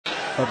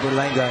of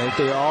Berlanga.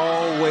 They're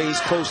always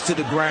close to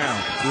the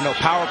ground. You know,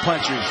 power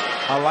punchers,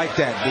 I like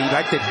that. They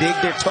like to dig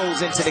their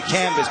toes into the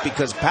canvas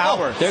because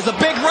power. There's a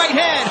big right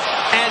hand,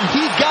 and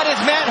he's got his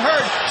man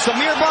hurt.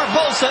 Samir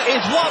Barbosa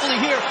is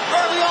wobbly here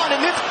early on,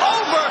 and it's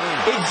over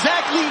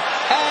exactly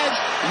as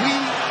we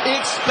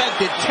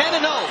expected.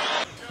 10-0.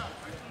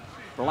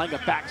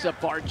 Berlanga backs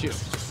up Barju.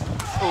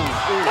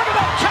 Look at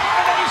that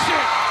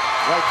combination!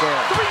 Right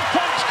there.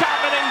 Three-punch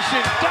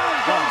combination. Down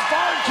goes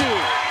Barju.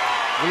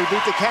 Will he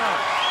beat the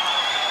count?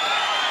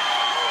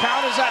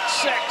 Count is at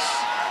 6,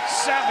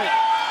 7,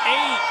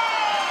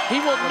 8. He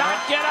will not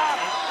get up.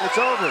 It's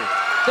over.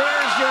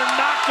 There's your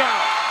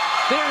knockout.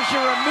 There's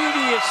your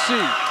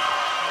immediacy.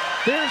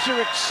 There's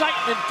your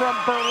excitement from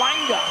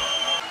Berlanga.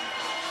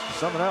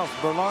 Someone else.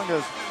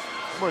 Berlanga's.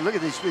 Boy, look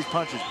at these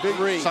punches. Big,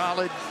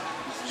 solid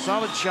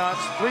shots.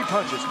 3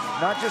 punches.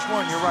 Not just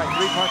one. You're right.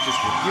 3 punches.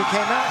 You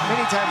cannot.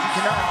 Many times you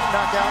cannot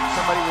knock out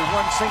somebody with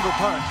one single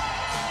punch.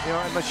 You know,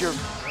 unless you're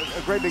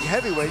a great big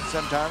heavyweight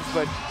sometimes,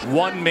 but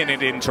 1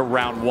 minute into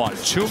round 1.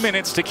 2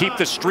 minutes to keep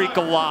the streak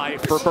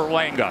alive for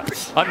Berlanga.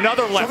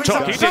 Another left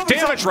hook. He did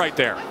damage right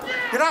there.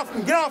 Get off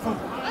him, get off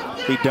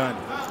him. He done.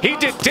 He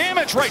did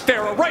damage right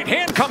there. A right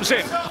hand comes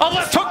in. A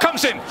left hook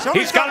comes in.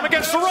 He's got him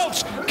against the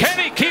ropes. Can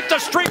he keep the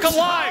streak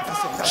alive?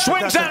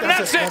 Swings out, and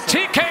that's it.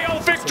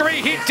 TKO victory.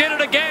 He did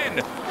it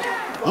again.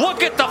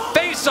 Look at the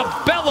face of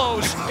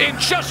Bellows in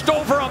just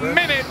over a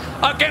minute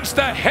against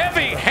the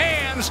heavy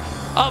hands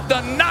of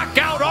the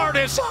knockout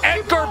artist,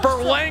 Edgar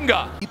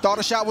Berlanga. He thought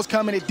a shot was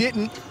coming, it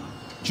didn't.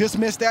 Just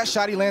missed that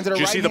shot, he landed a right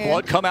hand. Did you see the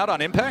blood come out on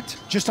impact?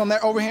 Just on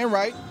that overhand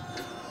right.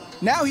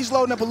 Now he's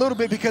loading up a little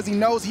bit because he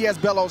knows he has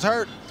Bellows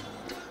hurt.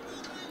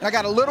 And I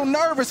got a little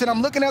nervous, and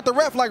I'm looking at the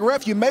ref like,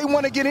 ref, you may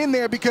want to get in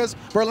there because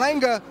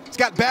Berlanga's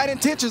got bad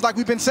intentions, like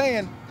we've been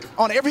saying,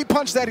 on every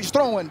punch that he's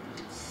throwing.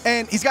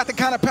 And he's got the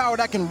kind of power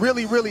that can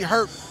really, really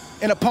hurt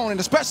an opponent,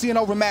 especially an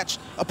overmatched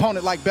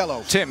opponent like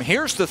Bellows. Tim,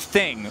 here's the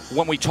thing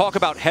when we talk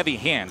about heavy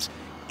hands.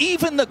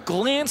 Even the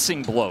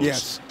glancing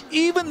blows,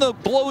 even the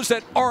blows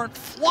that aren't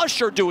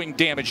flush are doing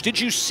damage. Did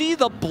you see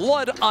the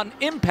blood on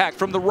impact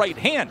from the right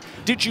hand?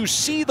 Did you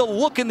see the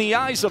look in the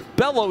eyes of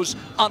Bellows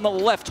on the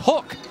left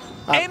hook?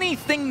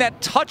 Anything that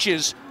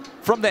touches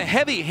from the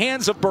heavy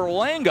hands of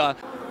Berlanga,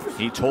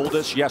 he told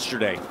us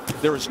yesterday,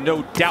 there is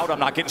no doubt I'm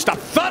not getting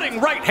stopped. Thudding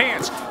right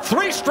hands,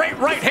 3 straight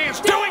right hands,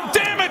 doing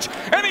damage,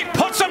 and he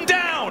puts them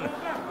down.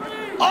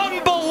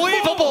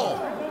 Unbelievable.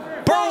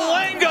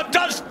 Berlanga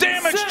does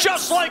damage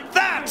just like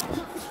that.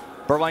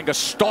 Berlanga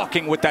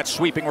stalking with that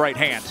sweeping right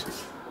hand.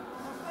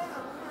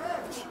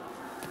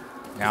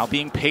 Now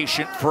being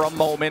patient for a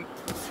moment.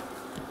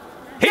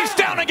 He's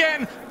down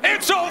again.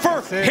 It's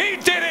over. He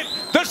did it.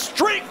 The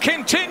streak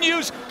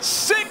continues.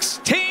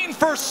 16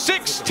 for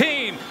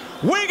 16.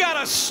 We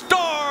got a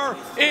star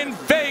in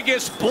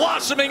Vegas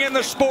blossoming in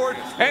the sport,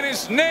 and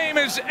his name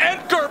is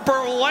Edgar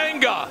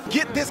Berlanga.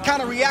 Get this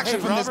kind of reaction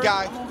from this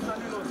guy.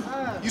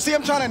 You see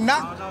him trying to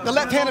knock the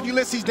left hand of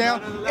Ulysses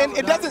down, and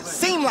it doesn't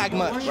seem like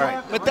much.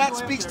 Right. But that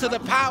speaks to the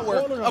power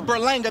of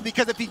Berlanga,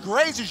 because if he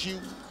grazes you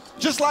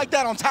just like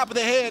that on top of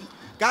the head,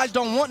 guys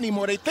don't want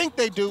anymore. They think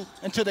they do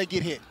until they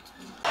get hit.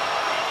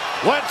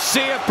 Let's see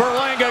if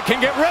Berlanga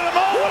can get rid of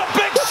him. Oh, what a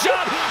big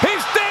shot.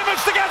 He's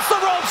damaged against the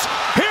ropes.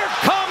 Here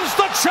comes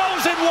the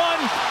chosen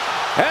one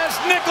as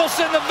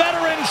Nicholson, the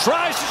veteran,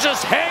 tries to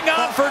just hang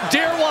on for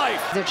dear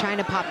life. They're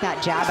trying to pop that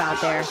jab out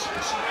there,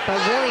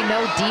 but really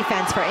no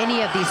defense for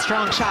any of these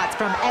strong shots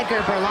from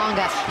Edgar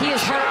Berlanga. He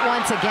is hurt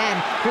once again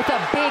with a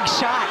big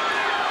shot.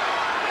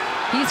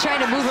 He's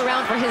trying to move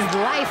around for his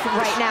life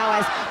right now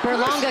as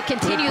Berlanga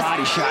continues.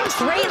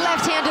 Great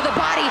left hand to the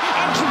body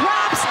and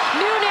drops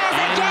Nunes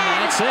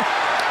again. That's it.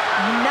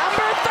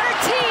 Number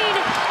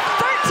 13,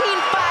 13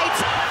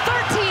 fights,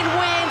 13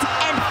 wins,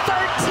 and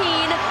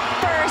 13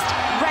 first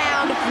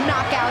round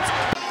knockouts.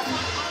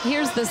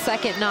 Here's the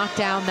second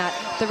knockdown that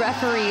the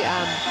referee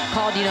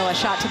called, you know, a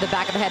shot to the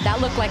back of the head.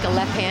 That looked like a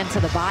left hand to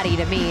the body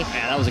to me.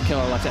 Man, that was a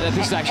killer left hand.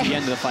 This is actually the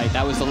end of the fight.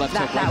 That was the left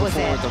hook right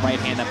before with the right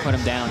hand that put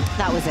him down.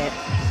 That was it.